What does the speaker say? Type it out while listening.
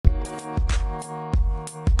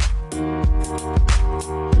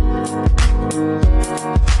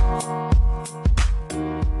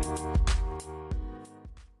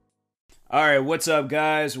All right, what's up,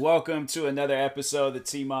 guys? Welcome to another episode of the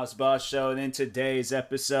T-Moss Boss Show. And in today's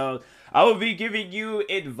episode, I will be giving you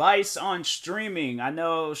advice on streaming. I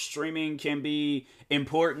know streaming can be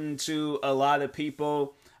important to a lot of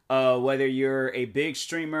people, whether you're a big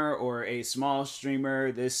streamer or a small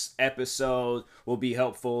streamer. This episode will be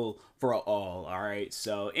helpful for all. All right,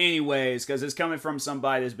 so anyways, because it's coming from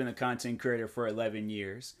somebody that's been a content creator for 11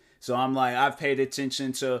 years. So I'm like, I've paid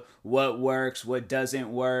attention to what works, what doesn't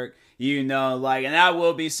work, and I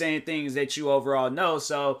will be saying things that you overall know.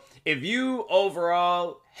 So if you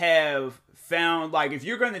overall have found, like, if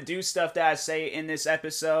you're going to do stuff that I say in this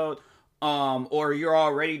episode, or you're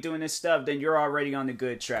already doing this stuff, then you're already on the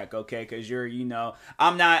good track, okay? Because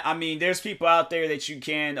there's people out there that you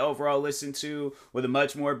can overall listen to with a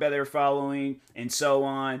much more better following and so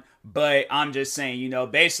on. But I'm just saying,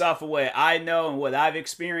 based off of what I know and what I've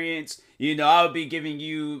experienced, I'll be giving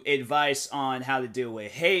you advice on how to deal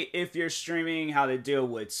with hate if you're streaming, how to deal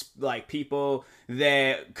with, like, people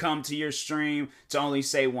that come to your stream to only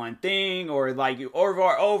say one thing, or, like,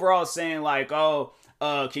 overall saying, like, oh,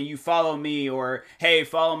 can you follow me, or hey,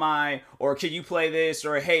 follow or can you play this,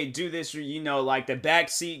 or hey, do this, or like the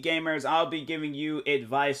backseat gamers. I'll be giving you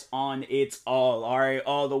advice on it all right,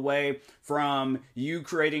 all the way from you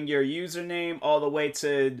creating your username all the way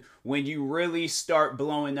to when you really start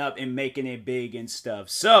blowing up and making it big and stuff.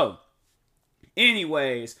 So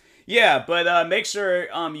anyways, yeah, but make sure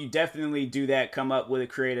you definitely do that. Come up with a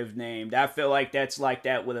creative name. I feel like that's like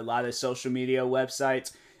that with a lot of social media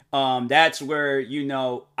websites. That's where,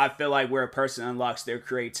 I feel like where a person unlocks their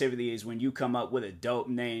creativity is when you come up with a dope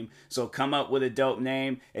name. So come up with a dope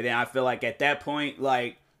name, and then I feel like at that point,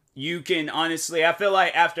 like, you can honestly, I feel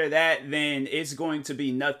like after that, then it's going to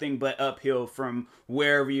be nothing but uphill from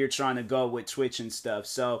wherever you're trying to go with Twitch and stuff.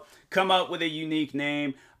 So come up with a unique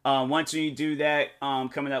name. Once you do that,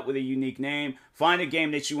 coming up with a unique name, find a game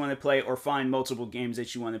that you want to play, or find multiple games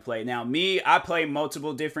that you want to play. Now, I play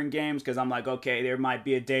multiple different games because I'm like, okay, there might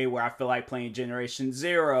be a day where I feel like playing Generation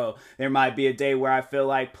Zero. There might be a day where I feel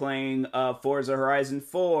like playing Forza Horizon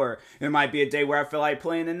 4. There might be a day where I feel like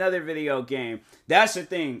playing another video game. That's the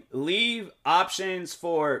thing. Leave options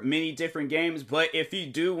for many different games, but if you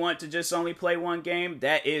do want to just only play one game,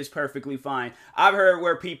 that is perfectly fine. I've heard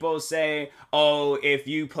where people say, oh, if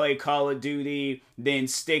you play Call of Duty, then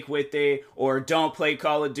stick with it, or don't play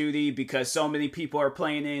Call of Duty because so many people are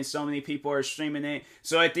playing it and so many people are streaming it.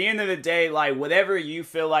 So at the end of the day, like, whatever you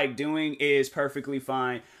feel like doing is perfectly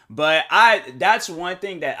fine. But that's one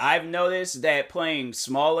thing that I've noticed, that playing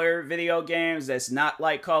smaller video games that's not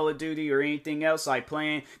like Call of Duty or anything else, like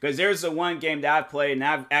playing, because there's the one game that I've played and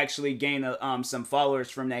I've actually gained some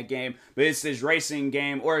followers from that game, but it's this racing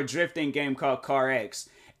game or a drifting game called Car X.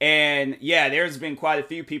 And yeah, there's been quite a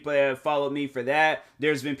few people that have followed me for that.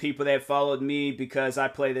 There's been people that followed me because I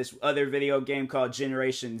play this other video game called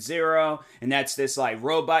Generation Zero, and that's this like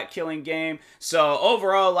robot killing game. So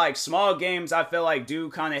overall, like, small games I feel like do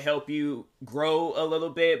kind of help you grow a little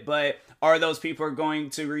bit, but are those people going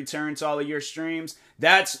to return to all of your streams?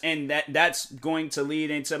 That's going to lead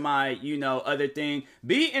into my, other thing.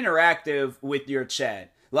 Be interactive with your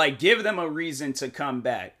chat. Like, give them a reason to come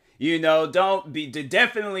back.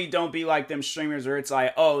 Definitely don't be like them streamers where it's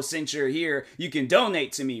like, oh, since you're here, you can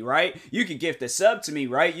donate to me, right? You can gift a sub to me,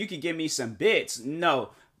 right? You can give me some bits.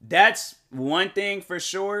 No, that's one thing for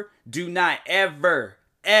sure. Do not ever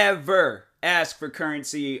ask for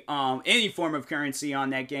currency, any form of currency on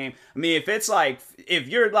that game. I mean, if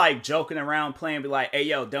you're like joking around playing, be like, hey,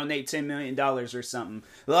 yo, donate $10 million or something.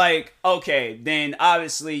 Like, okay, then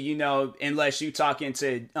obviously, unless you talking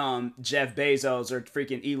to Jeff Bezos or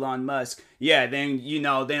freaking Elon Musk, yeah, then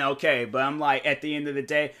okay. But I'm like, at the end of the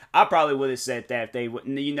day, I probably would have said that if they would.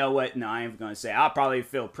 You know what? No, I ain't gonna say. I probably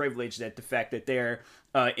feel privileged at the fact that they're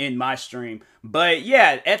in my stream. But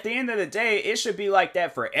yeah, at the end of the day, it should be like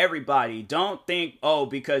that for everybody. Don't think, oh,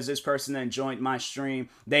 because this person then joined my stream,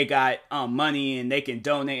 they got money and they can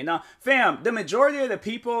donate. No, fam, the majority of the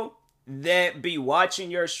people that be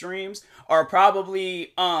watching your streams are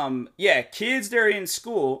probably kids that are in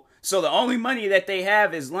school. So the only money that they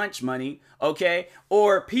have is lunch money, okay?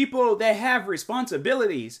 Or people that have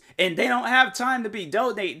responsibilities and they don't have time to be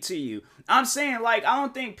donating to you. I'm saying, like, I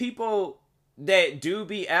don't think people that do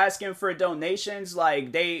be asking for donations,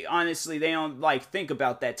 like, they don't like think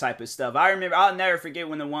about that type of stuff. I'll never forget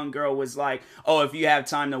when the one girl was like, oh, if you have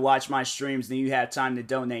time to watch my streams, then you have time to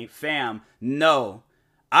donate. Fam, no.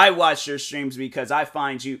 I watch your streams because I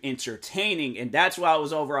find you entertaining, and that's what I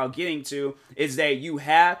was overall getting to, is that you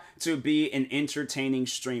have to be an entertaining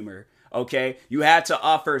streamer. Okay, you have to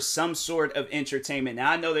offer some sort of entertainment.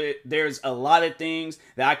 Now I know that there's a lot of things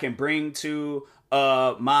that I can bring to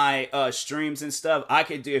my streams and stuff. I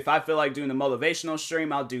could do, if I feel like doing a motivational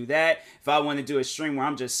stream, I'll do that. If I want to do a stream where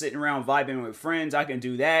I'm just sitting around vibing with friends, I can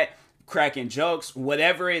do that. Cracking jokes,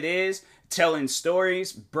 whatever it is, telling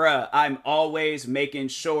stories, bruh, I'm always making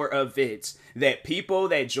sure of it that people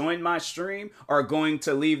that join my stream are going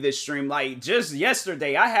to leave this stream. Like just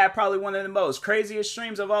yesterday, I had probably one of the most craziest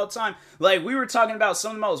streams of all time. Like we were talking about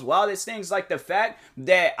some of the most wildest things, like the fact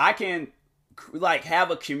that I can like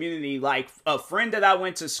have a community, like a friend that I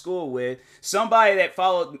went to school with, somebody that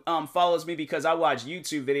follows me because I watch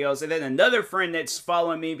YouTube videos, and then another friend that's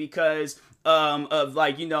following me because of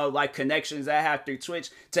like, you know, like connections I have through Twitch,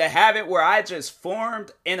 to have it where I just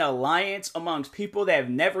formed an alliance amongst people that have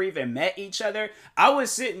never even met each other. I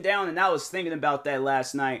was sitting down and I was thinking about that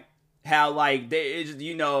last night. How like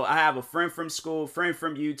you know, I have a friend from school, friend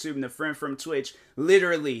from YouTube, and a friend from Twitch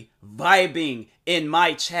literally vibing in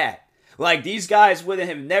my chat. Like, these guys would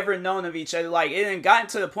have never known of each other. Like, it had gotten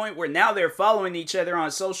to the point where now they're following each other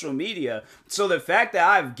on social media. So the fact that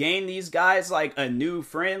I've gained these guys, like, a new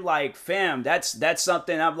friend, like, fam, that's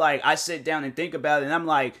something I'm like, I sit down and think about it, and I'm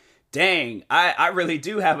like, dang, I really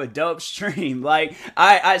do have a dope stream. Like,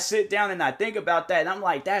 I sit down and I think about that, and I'm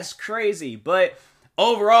like, that's crazy. But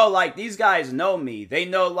overall, like, these guys know me. They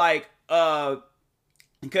know, like,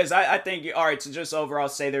 because I think, all right, to just overall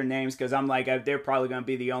say their names, because I'm like, they're probably going to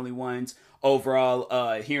be the only ones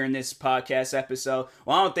overall hearing this podcast episode.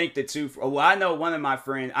 Well, I don't think the two, well, I know one of my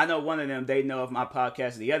friends, I know one of them, they know of my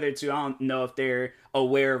podcast. The other two, I don't know if they're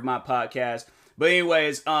aware of my podcast. But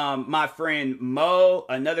anyways, my friend Mo,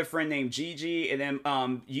 another friend named Gigi, and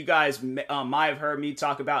then you guys might have heard me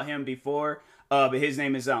talk about him before. But his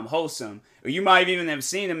name is Wholesome. You might even have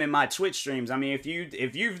seen him in my Twitch streams. I mean,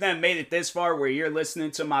 if you've then made it this far where you're listening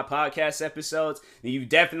to my podcast episodes, then you've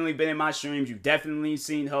definitely been in my streams. You've definitely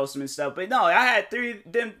seen Wholesome and stuff. But no, I had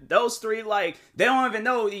those three, like, they don't even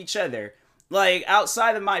know each other, like,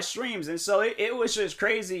 outside of my streams. And so it was just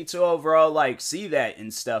crazy to overall, like, see that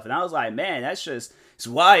and stuff. And I was like, man, it's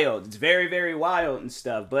wild. It's very, very wild and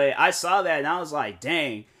stuff. But I saw that and I was like,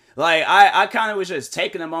 dang. Like, I kind of was just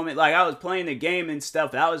taking a moment, like, I was playing the game and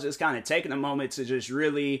stuff, and I was just kind of taking a moment to just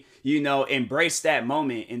really, you know, embrace that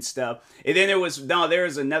moment and stuff. And then there was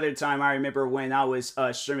another time I remember when I was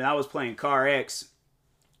streaming, I was playing Car X,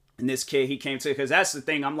 and this kid, he came to, because that's the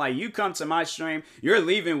thing, I'm like, you come to my stream, you're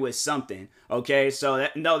leaving with something, okay? So,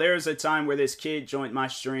 there was a time where this kid joined my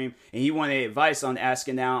stream, and he wanted advice on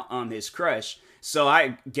asking out his crush. So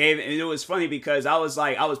I gave it, and it was funny because I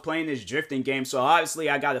was playing this drifting game, so obviously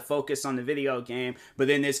I got to focus on the video game, but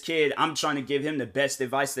then this kid, I'm trying to give him the best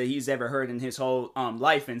advice that he's ever heard in his whole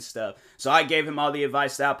life and stuff. So I gave him all the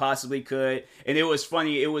advice that I possibly could, and it was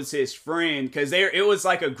funny, it was his friend, because it was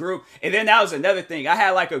like a group, and then that was another thing, I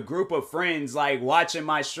had like a group of friends like watching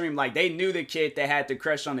my stream, like they knew the kid that had the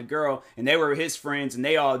crush on the girl, and they were his friends, and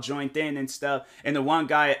they all joined in and stuff, and the one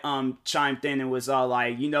guy chimed in and was all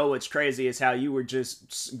like, you know what's crazy is how you were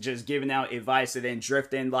just giving out advice and then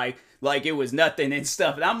drifting like it was nothing and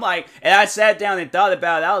stuff. And I'm like, and I sat down and thought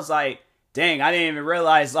about it. I was like, dang, I didn't even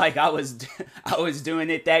realize like I was doing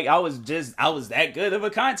it that I was that good of a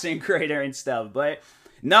content creator and stuff. But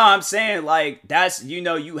no, I'm saying like that's, you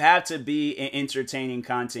know, you have to be an entertaining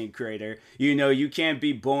content creator. You know, you can't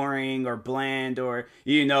be boring or bland, or,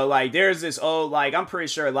 you know, like there's this old, like, I'm pretty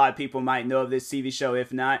sure a lot of people might know of this TV show,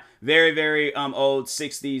 if not, very, very old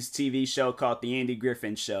 60s TV show called The Andy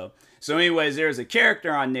Griffin Show. So anyways, there's a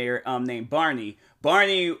character on there named Barney.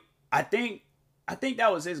 Barney, I think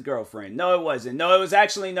that was his girlfriend. No, it wasn't. No, it was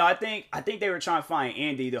actually, no, I think they were trying to find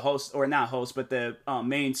Andy, the host, or not host, but the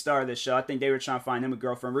main star of the show. I think they were trying to find him a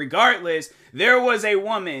girlfriend. Regardless, there was a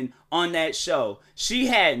woman on that show. She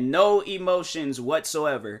had no emotions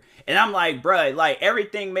whatsoever. And I'm like, bruh, like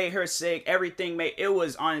everything made her sick.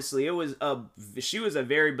 She was a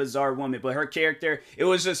very bizarre woman, but her character, it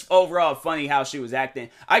was just overall funny how she was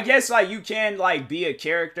acting. I guess like you can like be a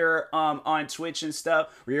character on Twitch and stuff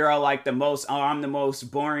where you're all like I'm the most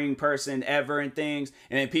boring person ever and things.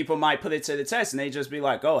 And then people might put it to the test and they just be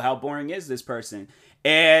like, oh, how boring is this person?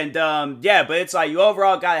 And yeah, but it's like you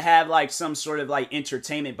overall gotta have like some sort of like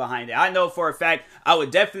entertainment behind it. I know for a fact I would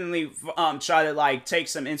definitely try to like take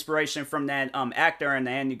some inspiration from that actor in the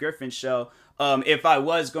Andy Griffin Show, if I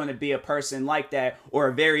was going to be a person like that, or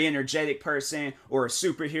a very energetic person, or a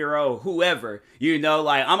superhero, whoever,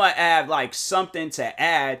 like I'm gonna add like something to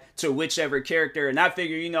add to whichever character. And I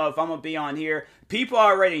figure, if I'm gonna be on here, people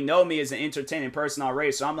already know me as an entertaining person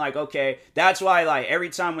already. So I'm like, okay, that's why like every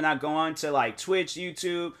time when I go on to like Twitch,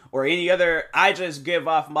 YouTube, or any other, I just give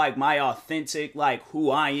off like my authentic, like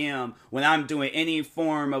who I am when I'm doing any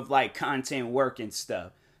form of like content work and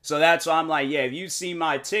stuff. So that's why I'm like, yeah, if you see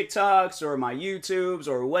my TikToks or my YouTubes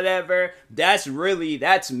or whatever, that's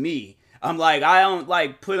me. I'm like, I don't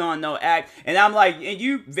like put on no act. And I'm like, and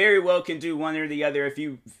you very well can do one or the other if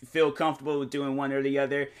you feel comfortable with doing one or the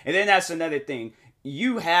other. And then that's another thing.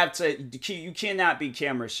 You cannot be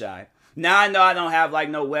camera shy. Now I know I don't have like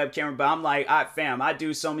no web camera, but I'm like, I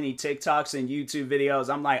do so many TikToks and YouTube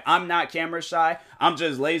videos. I'm like, I'm not camera shy. I'm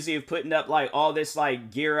just lazy of putting up like all this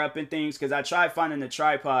like gear up and things, because I tried finding a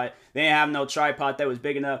tripod. They didn't have no tripod that was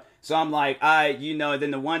big enough. So I'm like,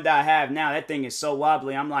 then the one that I have now, that thing is so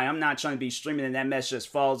wobbly. I'm like, I'm not trying to be streaming and that mess just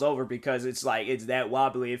falls over because it's like, it's that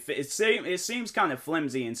wobbly. It seems kind of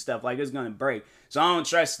flimsy and stuff, like it's going to break. So I don't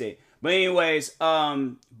trust it. But anyways,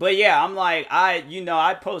 but yeah, I'm like,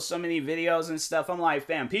 I post so many videos and stuff. I'm like,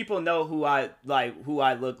 fam, people know who I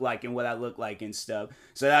look like and what I look like and stuff.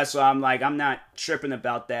 So that's why I'm like, I'm not tripping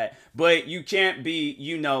about that. But you can't be,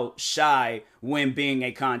 shy when being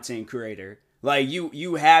a content creator. Like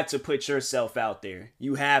you have to put yourself out there.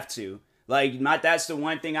 You have to. Like, that's the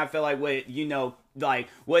one thing I feel like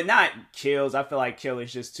what not kills. I feel like kill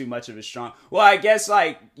is just too much of a strong. Well, I guess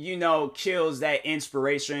kills that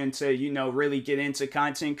inspiration to, really get into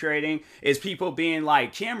content creating is people being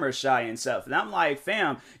like camera shy and stuff. And I'm like,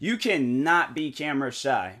 fam, you cannot be camera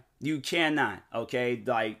shy. You cannot. Okay.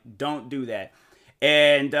 Like, don't do that.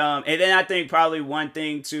 And then I think probably one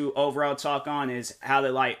thing to overall talk on is how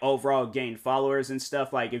to like overall gain followers and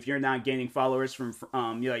stuff. Like if you're not gaining followers from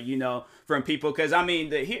from people, because I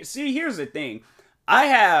mean here's the thing, I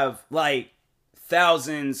have like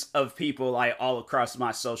thousands of people like all across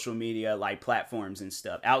my social media like platforms and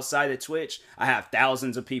stuff. Outside of Twitch, I have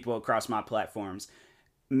thousands of people across my platforms.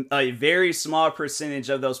 A very small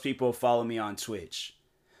percentage of those people follow me on Twitch.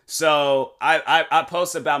 So I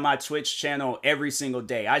post about my Twitch channel every single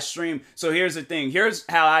day. I stream. So here's the thing. Here's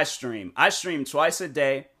how I stream. I stream twice a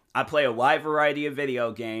day. I play a wide variety of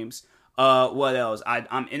video games. What else?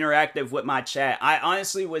 I'm interactive with my chat. I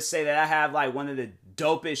honestly would say that I have like one of the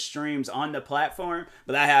dopest streams on the platform,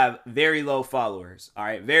 but I have very low followers. All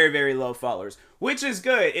right, very, very low followers, which is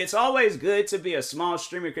good. It's always good to be a small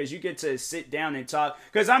streamer because you get to sit down and talk.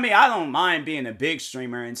 Because I mean, I don't mind being a big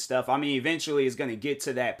streamer and stuff. I mean, eventually it's going to get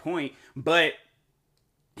to that point, but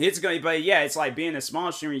it's like being a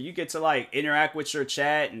small streamer, you get to like interact with your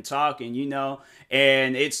chat and talk, and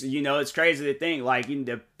and it's crazy to think like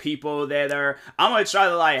the people that are, I'm gonna try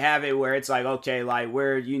to like have it where it's like, okay, like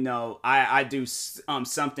where I do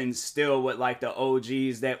something still with like the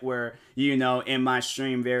OGs that were in my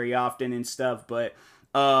stream very often and stuff. But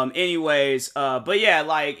but yeah,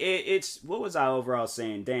 like it's what was I overall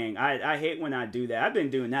saying? Dang, I hate when I do that. I've been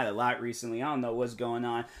doing that a lot recently. I don't know what's going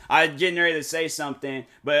on. I getting ready to say something,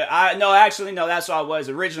 but that's what I was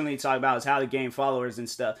originally talking about, is how to gain followers and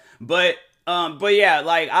stuff. But yeah,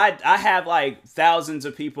 like I have like thousands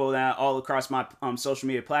of people that all across my social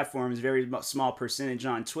media platforms, very small percentage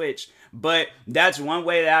on Twitch. But that's one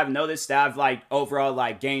way that I've noticed that I've like overall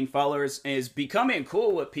like gained followers, is becoming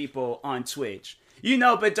cool with people on Twitch.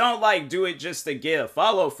 But don't like do it just to get a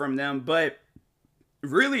follow from them, but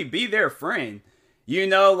really be their friend.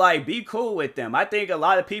 Like be cool with them. I think a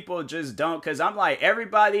lot of people just don't, because I'm like,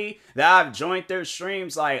 everybody that I've joined their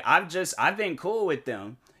streams, like I've been cool with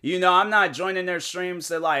them. I'm not joining their streams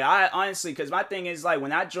to like, I honestly, because my thing is like,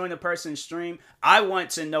 when I join a person's stream, I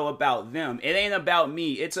want to know about them. It ain't about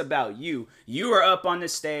me. It's about you. You are up on the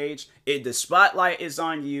stage. The spotlight is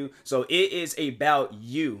on you. So it is about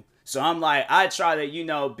you. So I'm like, I try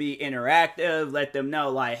to, be interactive, let them know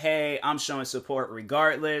like, hey, I'm showing support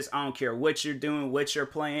regardless. I don't care what you're doing, what you're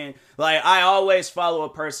playing. Like, I always follow a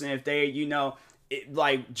person if they,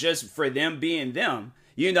 like just for them being them.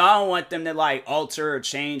 I don't want them to like alter or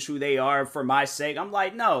change who they are for my sake. I'm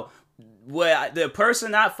like, no. The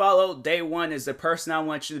person I follow day one is the person I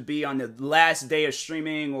want you to be on the last day of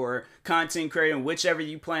streaming or content creating, whichever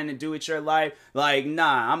you plan to do with your life. Like,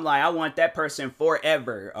 nah, I'm like, I want that person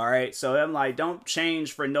forever. All right. So I'm like, don't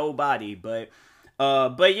change for nobody. But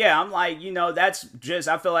yeah, I'm like, that's just,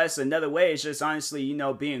 I feel like that's another way. It's just honestly,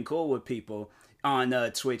 being cool with people. on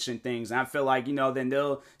Twitch and things. And I feel like, then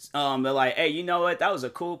they're like, hey, you know what? That was a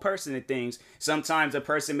cool person and things. Sometimes a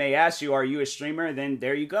person may ask you, are you a streamer? And then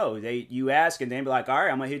there you go. You ask and then be like, all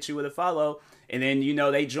right, I'm going to hit you with a follow. And then,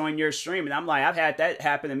 they join your stream. And I'm like, I've had that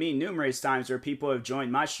happen to me numerous times where people have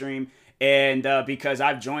joined my stream and because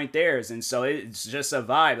I've joined theirs, and so it's just a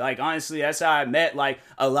vibe. Like, honestly, that's how I met like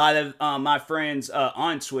a lot of my friends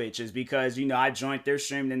on Twitch, is because I joined their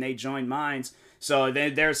stream and they joined mine. So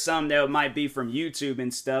there's some that might be from YouTube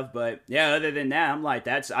and stuff, but yeah, other than that, I'm like,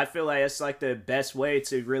 I feel like that's like the best way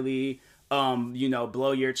to really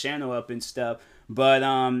blow your channel up and stuff. But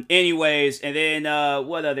anyways, and then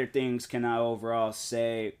what other things can I overall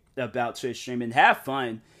say about Twitch streaming? Have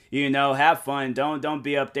fun. Have fun. Don't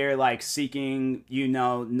be up there like seeking,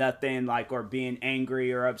 nothing, like, or being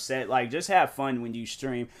angry or upset. Like, just have fun when you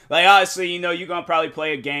stream. Like, honestly, you're gonna probably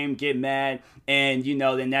play a game, get mad, and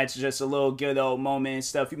then that's just a little good old moment and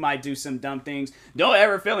stuff. You might do some dumb things. Don't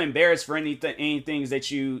ever feel embarrassed for any things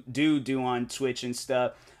that you do on Twitch and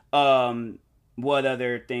stuff. What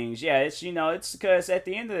other things? Yeah, it's because at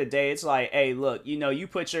the end of the day, it's like, hey, look, you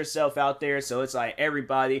put yourself out there, so it's like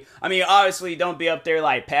everybody. I mean, obviously, don't be up there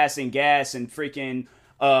like passing gas and freaking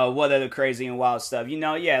what other crazy and wild stuff.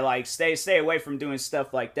 Yeah, like stay away from doing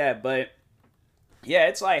stuff like that. But yeah,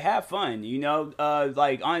 it's like, have fun,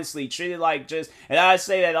 like, honestly, treat it like just, and I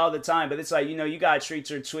say that all the time, but it's like, you gotta treat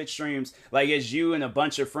your Twitch streams like it's you and a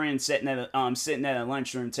bunch of friends sitting at a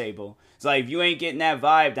lunchroom table. It's like, if you ain't getting that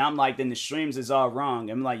vibe, I'm like, then the streams is all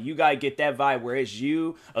wrong. I'm like, you gotta get that vibe where it's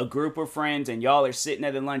you, a group of friends, and y'all are sitting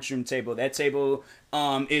at a lunchroom table. That table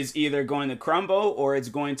is either going to crumble or it's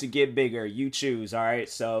going to get bigger. You choose, all right?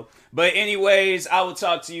 So, but anyways, I will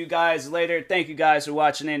talk to you guys later. Thank you guys for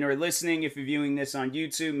watching and or listening. If you're viewing this on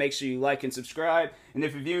YouTube, make sure you like and subscribe. And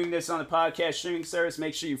if you're viewing this on the podcast streaming service,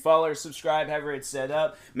 make sure you follow or subscribe, however it's set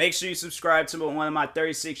up. Make sure you subscribe to one of my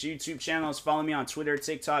 36 YouTube channels. Follow me on Twitter,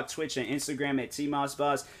 TikTok, Twitch, and Instagram at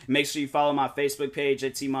TMossBoss. Make sure you follow my Facebook page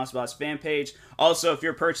at TMossBoss fan page. Also, if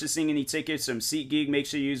you're purchasing any tickets from SeatGeek, make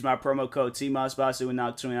sure you use my promo code TMossBoss. It will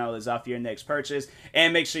knock $20 off your next purchase.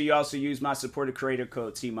 And make sure you also use my supporter creator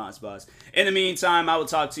code TMossBoss. In the meantime, I will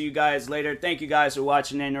talk to you guys later. Thank you guys for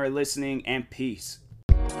watching and or listening, and peace.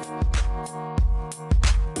 We'll be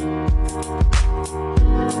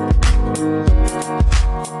right back.